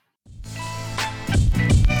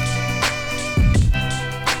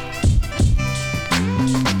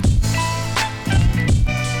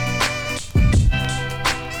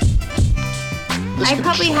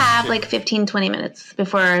probably have like 15, 20 minutes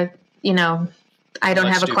before, I don't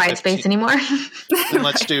have a quiet space anymore. Then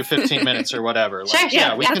let's do 15 minutes or whatever. Sure.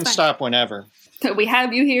 Yeah, we can stop whenever. We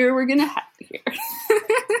have you here. We're going to have you here.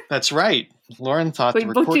 That's right. Lauren thought the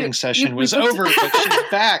recording session was over, but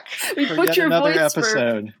she's back we for booked yet your another voice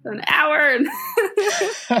episode. For an hour.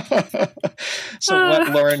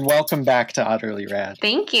 Lauren, welcome back to Utterly Rad.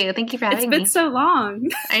 Thank you. Thank you for having me. It's me. been so long.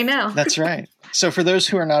 I know. That's right. So for those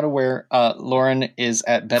who are not aware, Lauren is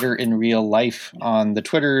at Better in Real Life on the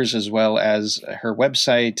Twitters, as well as her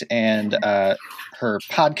website and her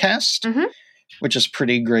podcast, which is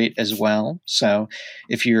pretty great as well. So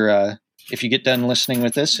if you get done listening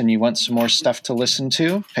with this and you want some more stuff to listen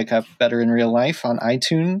to, pick up Better in Real Life on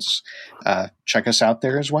iTunes. Check us out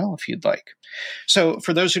there as well if you'd like. So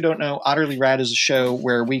for those who don't know, Utterly Rad is a show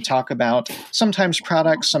where we talk about sometimes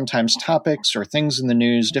products, sometimes topics or things in the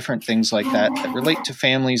news, different things like that relate to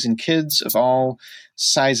families and kids of all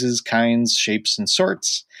sizes, kinds, shapes, and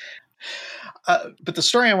sorts. But the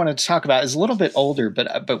story I wanted to talk about is a little bit older,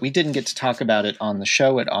 but we didn't get to talk about it on the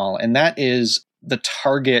show at all, and that is the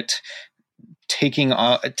Target taking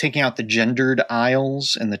out the gendered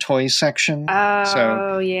aisles in the toy section.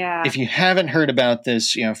 Oh, yeah. If you haven't heard about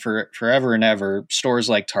this, for forever and ever, stores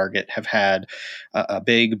like Target have had a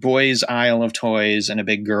big boys aisle of toys and a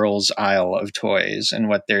big girls aisle of toys. And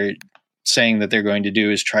what they're saying that they're going to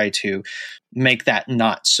do is try to make that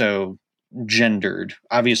not so gendered.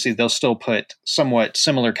 Obviously, they'll still put somewhat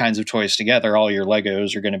similar kinds of toys together. All your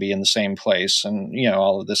Legos are going to be in the same place and,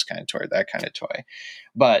 all of this kind of toy, that kind of toy.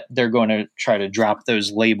 But they're going to try to drop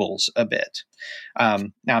those labels a bit. Now,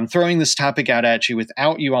 I'm throwing this topic out at you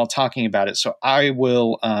without you all talking about it. So I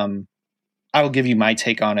will give you my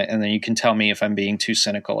take on it, and then you can tell me if I'm being too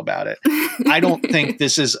cynical about it. I don't think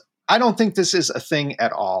this is a thing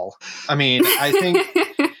at all. I mean,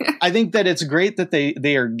 I think that it's great that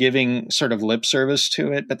they are giving sort of lip service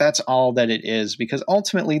to it, but that's all that it is, because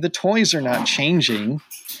ultimately the toys are not changing.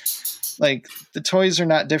 Like, the toys are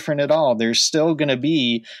not different at all. There's still going to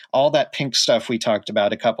be all that pink stuff we talked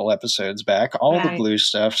about a couple episodes back, all the blue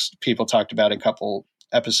stuff people talked about a couple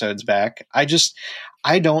episodes back.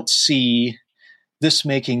 I don't see this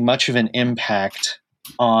making much of an impact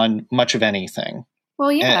on much of anything.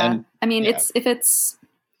 Well, yeah. It's if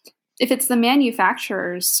it's the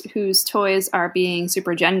manufacturers whose toys are being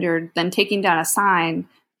super gendered, then taking down a sign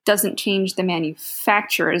doesn't change the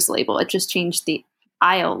manufacturer's label. It just changed the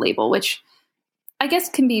aisle label, which I guess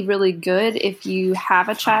can be really good if you have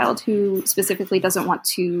a child who specifically doesn't want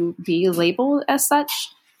to be labeled as such.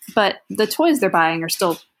 But the toys they're buying are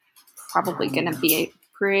still probably going to be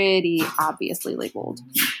pretty obviously labeled.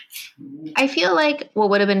 I feel like what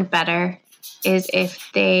would have been better is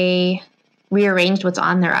if they rearranged what's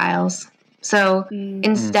on their aisles. So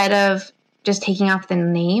instead of just taking off the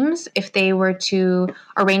names, if they were to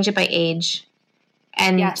arrange it by age.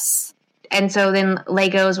 And yes. And so then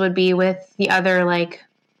Legos would be with the other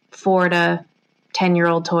 4 to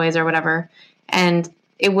 10-year-old toys or whatever. And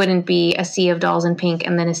it wouldn't be a sea of dolls in pink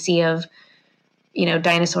and then a sea of,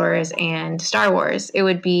 dinosaurs and Star Wars. It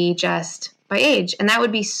would be just by age. And that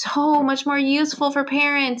would be so much more useful for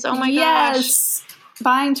parents. Oh my gosh.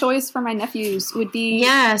 Buying toys for my nephews would be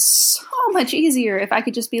so much easier if I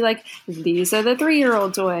could just be like, these are the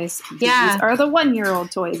 3-year-old toys. These are the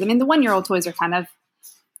 1-year-old toys. I mean, the 1-year-old toys are kind of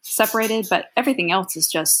separated, but everything else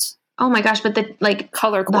is just oh my gosh. But the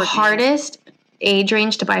color coordinated. The hardest age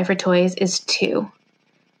range to buy for toys is 2,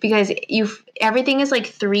 because everything is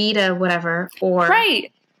 3 to whatever, or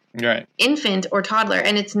right infant or toddler,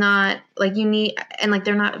 and it's not you need, and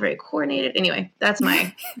they're not very coordinated. Anyway, that's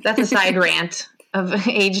a side rant of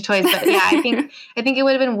age toys. But yeah, I think it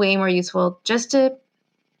would have been way more useful just to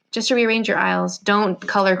rearrange your aisles. Don't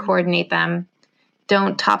color coordinate them.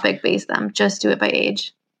 Don't topic base them. Just do it by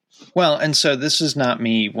age. Well, and so this is not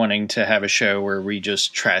me wanting to have a show where we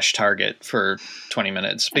just trash Target for 20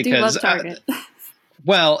 minutes, because I do love Target.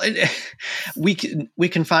 We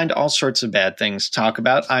can find all sorts of bad things to talk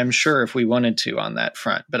about, I'm sure, if we wanted to on that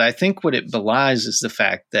front. But I think what it belies is the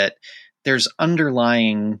fact that there's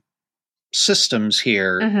underlying systems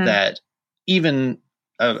here that even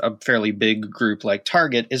a fairly big group like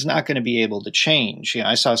Target is not going to be able to change.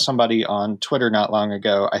 I saw somebody on Twitter not long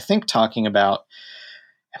ago, I think, talking about,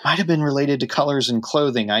 it might have been related to colors and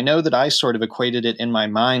clothing. I know that I sort of equated it in my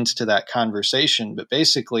mind to that conversation, but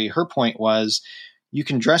basically her point was, you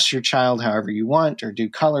can dress your child however you want or do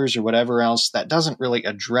colors or whatever else. That doesn't really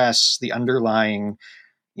address the underlying,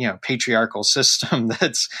 patriarchal system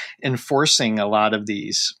that's enforcing a lot of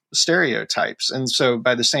these stereotypes. And so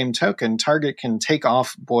by the same token, Target can take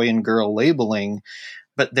off boy and girl labeling,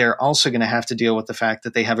 but they're also going to have to deal with the fact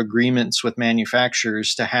that they have agreements with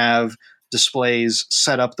manufacturers to have displays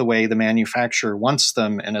set up the way the manufacturer wants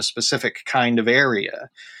them in a specific kind of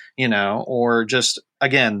area, or just,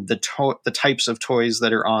 again, the types of toys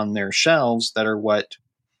that are on their shelves that are what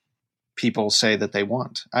people say that they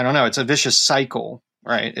want. I don't know. It's a vicious cycle,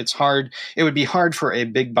 right? It's hard. It would be hard for a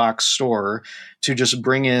big box store to just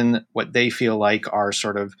bring in what they feel like are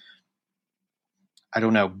sort of, I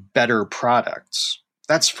don't know, better products.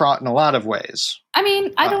 That's fraught in a lot of ways. I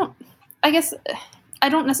mean, I guess I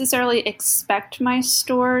don't necessarily expect my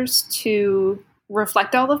stores to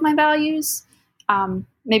reflect all of my values.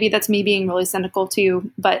 Maybe that's me being really cynical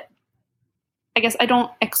too, but I guess I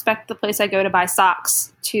don't expect the place I go to buy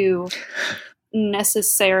socks to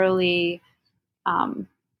necessarily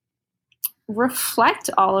reflect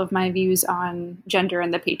all of my views on gender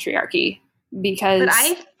and the patriarchy. Because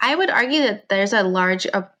I would argue that there's a large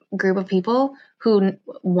group of people who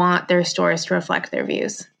want their stores to reflect their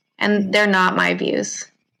views. And they're not my views.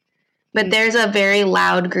 But there's a very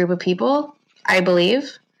loud group of people, I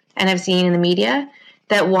believe, and I've seen in the media,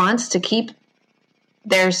 that wants to keep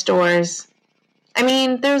their stores. I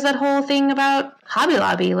mean, there's that whole thing about Hobby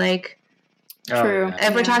Lobby. Like, true.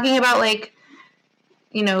 If we're talking about, like,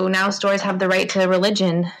 now stores have the right to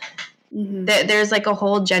religion. Mm-hmm. There's like a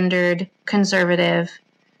whole gendered conservative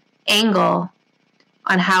angle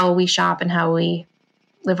on how we shop and how we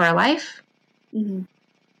live our life. Mm-hmm.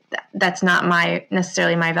 That's not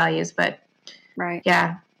necessarily my values, but right.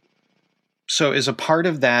 Yeah. So is a part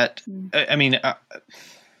of that, I mean,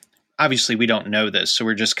 obviously we don't know this, so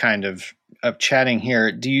we're just kind of chatting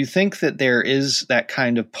here. Do you think that there is that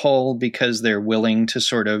kind of pull because they're willing to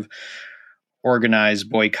sort of organize,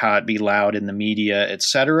 boycott, be loud in the media,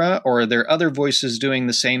 etc.? Or are there other voices doing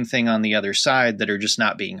the same thing on the other side that are just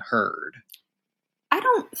not being heard? I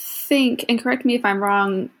don't think, and correct me if I'm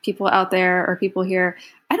wrong, people out there or people here,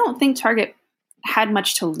 I don't think Target had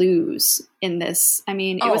much to lose in this. I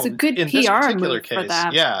mean, it was a good PR move for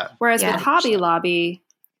them. Yeah. Whereas with Hobby Lobby,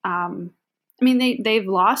 I mean, they've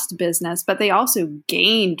lost business, but they also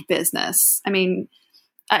gained business. I mean,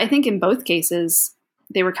 I think in both cases,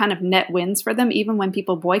 they were kind of net wins for them. Even when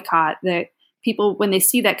people boycott, when they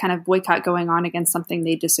see that kind of boycott going on against something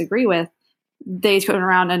they disagree with, they turn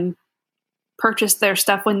around and purchase their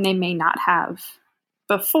stuff when they may not have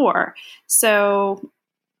before. So,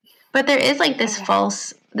 but there is like this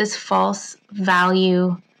false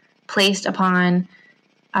value placed upon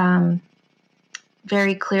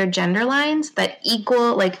very clear gender lines that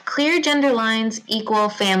equal, like, clear gender lines equal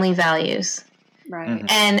family values. Right. Mm-hmm.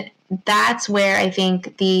 And that's where I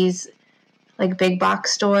think these like big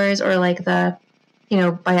box stores or like the,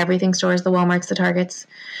 buy everything stores, the Walmarts, the Targets,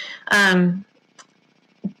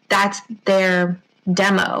 that's their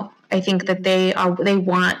demo. I think that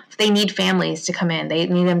they need families to come in. They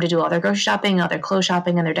need them to do all their grocery shopping, all their clothes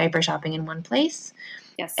shopping, and their diaper shopping in one place.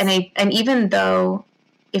 Yes. And even though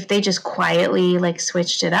if they just quietly like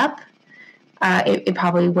switched it up, it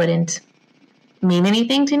probably wouldn't mean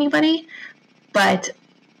anything to anybody. But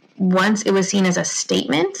once it was seen as a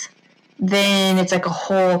statement, then it's like a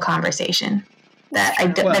whole conversation that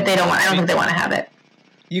that they don't want. I don't think they want to have it.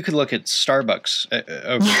 You could look at Starbucks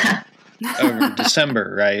over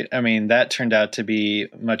December, right? I mean, that turned out to be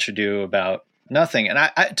much ado about nothing. And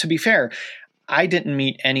I, to be fair, I didn't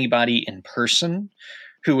meet anybody in person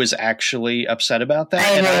who was actually upset about that.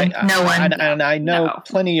 I agree. No one. And I know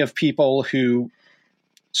plenty of people who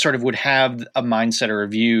sort of would have a mindset or a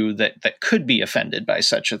view that could be offended by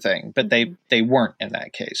such a thing, but they weren't in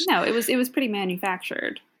that case. No, it was pretty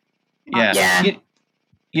manufactured. Yeah.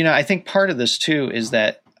 I think part of this too is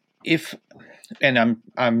that and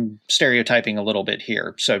I'm stereotyping a little bit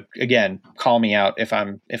here, so again, call me out if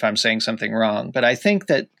I'm saying something wrong, but I think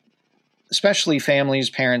that especially families,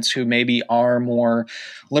 parents who maybe are more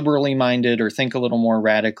liberally minded or think a little more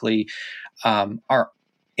radically, are,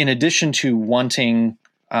 in addition to wanting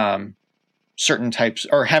certain types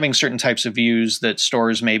or having certain types of views that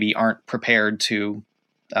stores maybe aren't prepared to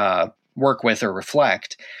work with or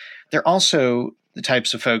reflect, they're also the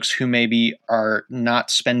types of folks who maybe are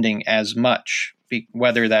not spending as much,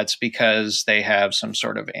 whether that's because they have some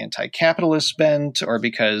sort of anti-capitalist bent or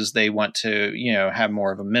because they want to, have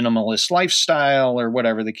more of a minimalist lifestyle or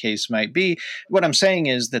whatever the case might be. What I'm saying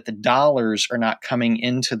is that the dollars are not coming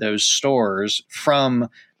into those stores from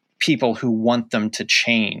people who want them to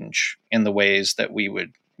change in the ways that we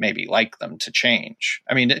would maybe like them to change.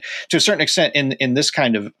 I mean, to a certain extent in this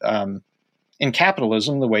kind of, in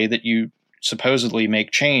capitalism, the way that you supposedly make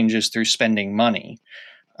change is through spending money.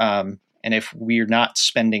 And if we're not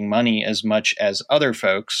spending money as much as other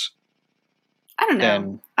folks, I don't know.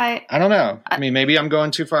 then I don't know. I mean, maybe I'm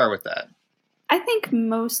going too far with that. I think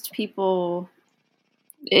most people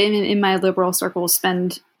in my liberal circle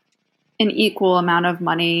spend an equal amount of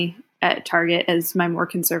money at Target as my more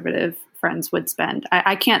conservative friends would spend.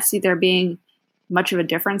 I can't see there being much of a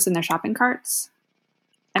difference in their shopping carts.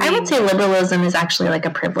 I would say liberalism is actually like a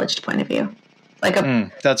privileged point of view.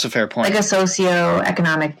 That's a fair point. Like a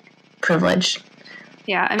socioeconomic privilege.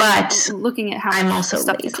 Yeah, I mean, but looking at how I'm much also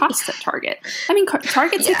stuff lazy. costs at Target. I mean,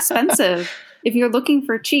 Target's expensive. If you're looking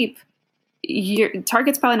for cheap,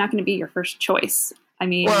 Target's probably not going to be your first choice. I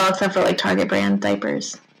mean, well, except for like Target brand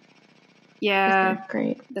diapers. Yeah,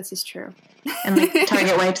 great. This is true. And like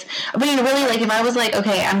Target wipes. I mean, really, like if I was like,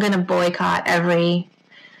 okay, I'm going to boycott every.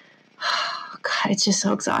 Oh, God, it's just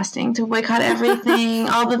so exhausting to boycott everything,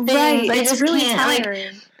 all the things. Right, I just really can't. tiring.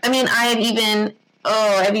 Like, I mean,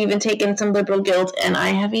 I've even taken some liberal guilt, and I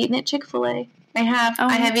have eaten at Chick-fil-A. I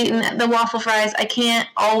have eaten the waffle fries. I can't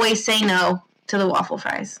always say no to the waffle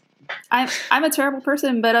fries. I'm a terrible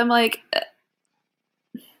person, but I'm like,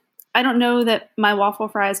 I don't know that my waffle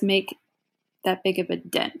fries make that big of a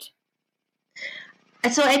dent.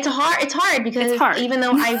 So it's hard because even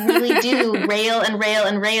though I really do rail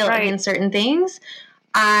right. against certain things,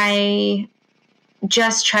 I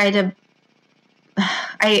just try to.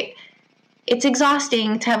 It's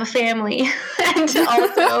exhausting to have a family and to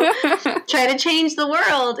also try to change the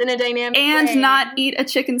world in a dynamic way. And not eat a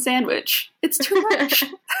chicken sandwich. It's too much.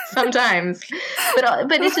 Sometimes.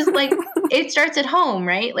 But it's just like, it starts at home,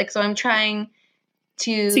 right? Like, so I'm trying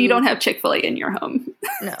to... So you don't have Chick-fil-A in your home?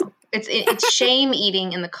 No. It's shame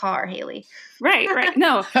eating in the car, Haley. Right.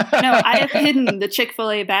 No, I have hidden the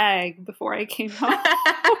Chick-fil-A bag before I came home.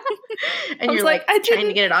 And you're like trying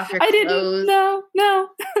to get it off your clothes. No.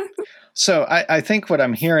 So I think what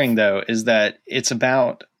I'm hearing, though, is that it's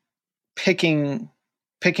about picking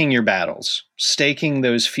your battles, staking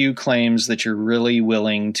those few claims that you're really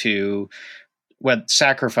willing to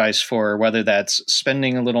sacrifice for, whether that's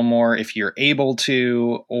spending a little more if you're able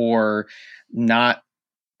to, or not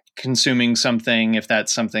consuming something if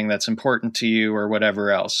that's something that's important to you, or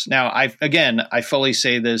whatever else. Now, I fully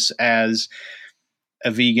say this as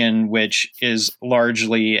a vegan, which is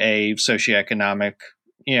largely a socioeconomic,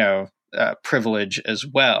 privilege as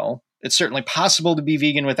well. It's certainly possible to be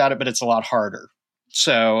vegan without it, but it's a lot harder.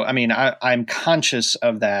 So, I mean, I'm conscious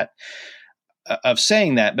of that, of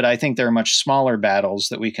saying that, but I think there are much smaller battles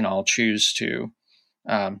that we can all choose to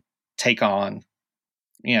take on,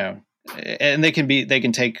 and they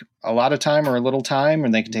can take a lot of time or a little time,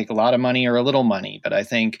 and they can take a lot of money or a little money. But I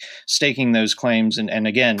think staking those claims and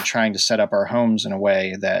again, trying to set up our homes in a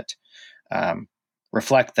way that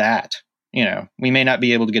reflect that. We may not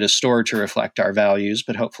be able to get a store to reflect our values,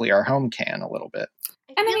 but hopefully our home can a little bit.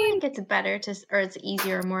 I think it's better it's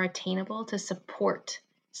easier or more attainable to support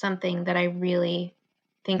something that I really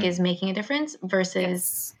think is making a difference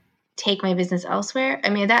versus take my business elsewhere. I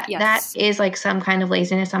mean, that is like some kind of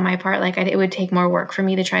laziness on my part. Like it would take more work for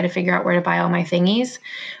me to try to figure out where to buy all my thingies.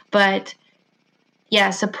 But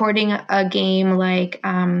yeah, supporting a game like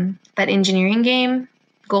that engineering game,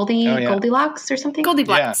 Goldilocks or something?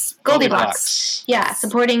 Goldilocks. Yeah. Goldilocks. Yeah,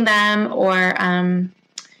 supporting them or,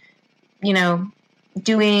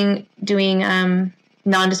 doing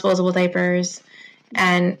non-disposable diapers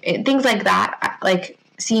and things like that, like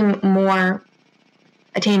seem more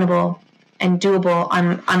attainable and doable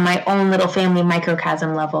on my own little family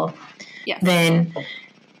microcosm level than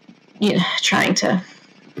trying to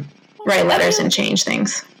write letters and change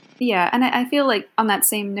things. Yeah, and I feel like on that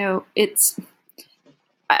same note,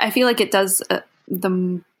 I feel like it does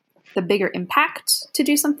the bigger impact to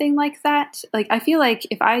do something like that. Like, I feel like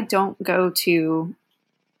if I don't go to,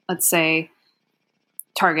 let's say,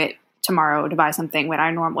 Target tomorrow to buy something when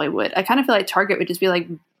I normally would, I kind of feel like Target would just be like,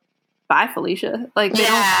 bye, Felicia. Like,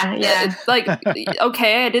 like,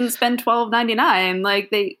 okay, I didn't spend $12.99.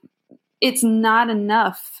 Like, it's not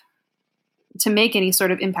enough to make any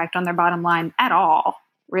sort of impact on their bottom line at all,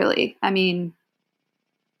 really. I mean,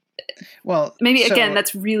 well, maybe again,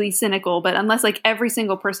 that's really cynical, but unless like every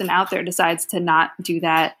single person out there decides to not do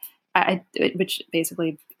that, which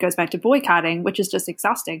basically goes back to boycotting, which is just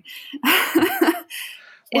exhausting.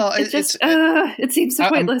 Well, it seems so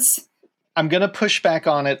pointless. I'm going to push back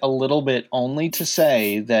on it a little bit, only to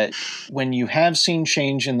say that when you have seen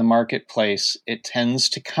change in the marketplace, it tends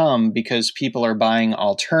to come because people are buying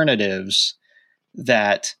alternatives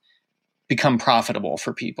that become profitable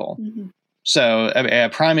for people. Mm-hmm. So a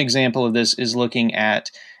prime example of this is looking at,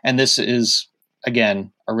 and this is,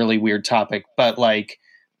 again, a really weird topic, but like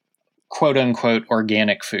quote unquote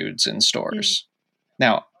organic foods in stores. Mm.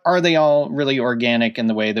 Now, Are they all really organic in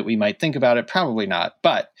the way that we might think about it? Probably not.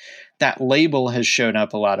 But that label has shown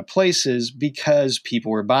up a lot of places because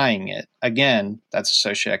people were buying it. Again, that's a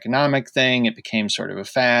socioeconomic thing. It became sort of a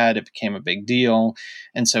fad. It became a big deal.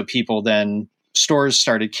 And so stores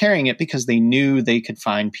started carrying it because they knew they could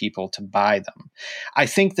find people to buy them. I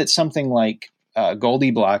think that something like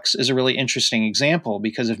Goldie Blocks is a really interesting example,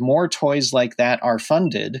 because if more toys like that are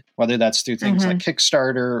funded, whether that's through things like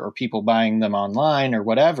Kickstarter or people buying them online or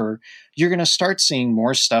whatever, you're going to start seeing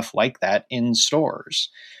more stuff like that in stores,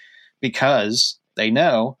 because they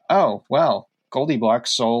know, oh, well, Goldie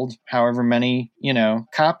Blocks sold however many,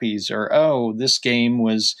 copies, or, oh, this game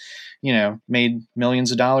was, made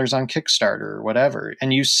millions of dollars on Kickstarter or whatever.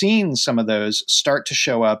 And you've seen some of those start to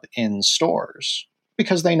show up in stores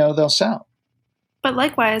because they know they'll sell. But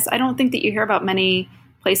likewise, I don't think that you hear about many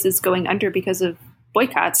places going under because of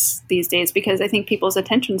boycotts these days, because I think people's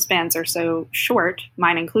attention spans are so short,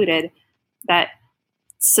 mine included, that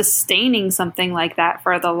sustaining something like that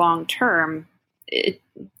for the long term, it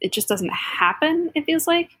just doesn't happen, it feels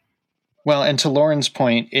like. Well, and to Lauren's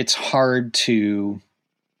point, it's hard to...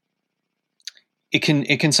 It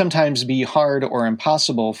can sometimes be hard or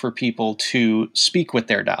impossible for people to speak with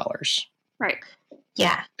their dollars. Right.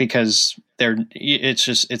 Yeah. Because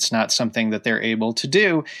it's not something that they're able to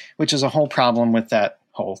do, which is a whole problem with that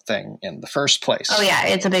whole thing in the first place. Oh yeah,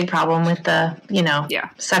 it's a big problem with the,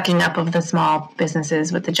 sucking up of the small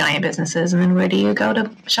businesses with the giant businesses. And then where do you go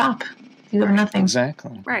to shop? You go to nothing.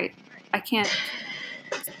 Exactly. Right. I can't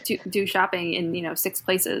do shopping in 6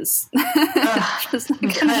 places. Just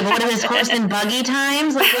like, God, what are these horse and buggy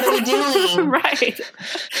times? Like, what are we doing? Right.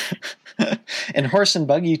 In horse and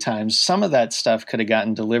buggy times, some of that stuff could have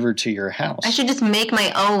gotten delivered to your house. I should just make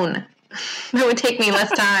my own. That would take me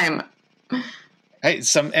less time. Hey,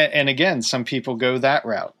 some people go that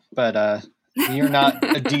route, but you're not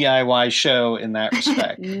a DIY show in that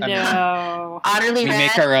respect. No. Utterly we rad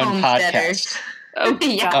make our own homesteaders. podcast. Oh,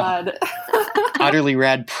 God. Utterly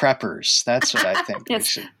rad preppers. That's what I think.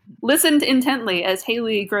 Yes. Listened intently as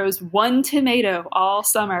Haley grows 1 tomato all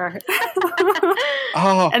summer.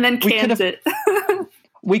 And then cans it.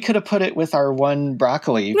 We could have put it with our 1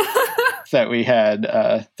 broccoli that we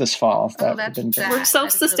had this fall. That would have been great. We're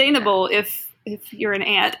self-sustainable if you're an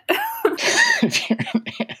ant. If you're an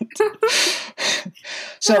ant.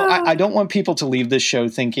 So I don't want people to leave this show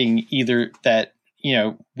thinking either that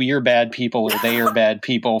we are bad people or they are bad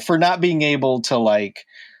people for not being able to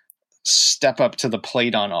step up to the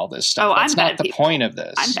plate on all this stuff. That's not the point of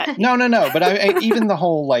this. No. But I even the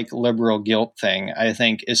whole liberal guilt thing, I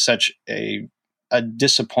think, is such a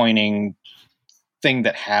disappointing thing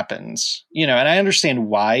that happens. And I understand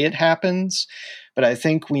why it happens, but I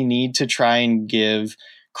think we need to try and give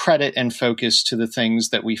credit and focus to the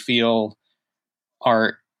things that we feel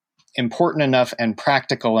are important enough and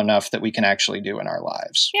practical enough that we can actually do in our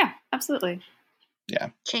lives. Yeah, absolutely.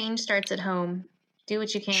 Yeah. Change starts at home. Do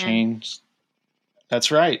what you can. Change.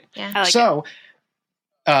 That's right. Yeah. I like so,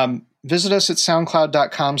 visit us at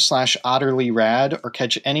soundcloud.com/otterlyrad or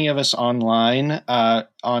catch any of us online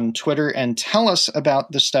on Twitter and tell us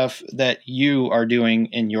about the stuff that you are doing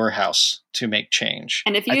in your house to make change.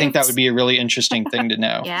 And I think that would be a really interesting thing to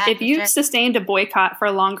know. Yeah, if you've sustained a boycott for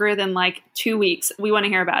longer than 2 weeks, we want to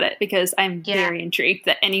hear about it, because I'm very intrigued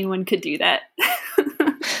that anyone could do that.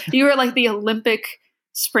 You are like the Olympic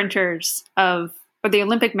sprinters or the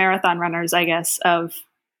Olympic marathon runners, I guess, of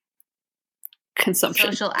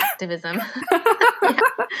consumption. Social activism.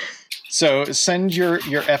 So send your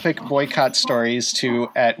epic boycott stories to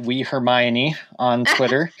 @WeHermione on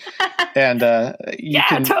Twitter, and you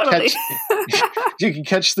can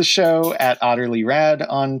catch the show at Otterly Rad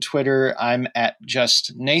on Twitter. I'm at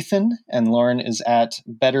Just Nathan, and Lauren is at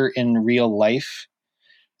Better in Real Life.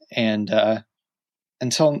 And Better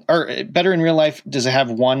in Real Life, does it have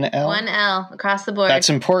 1 L? 1 L across the board. That's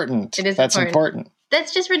important. It is. That's important.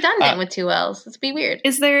 That's just redundant with 2 L's. Let's be weird.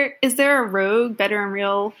 Is there a rogue Better in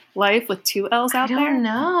Real Life with 2 L's out there? I don't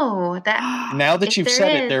know. Now that you've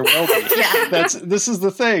said it, there will be. Yeah. This is the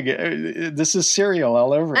thing. This is Serial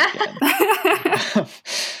all over again.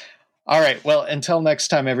 All right. Well, until next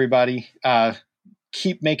time, everybody,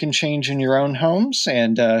 keep making change in your own homes,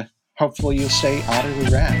 and hopefully you'll stay utterly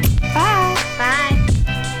rad.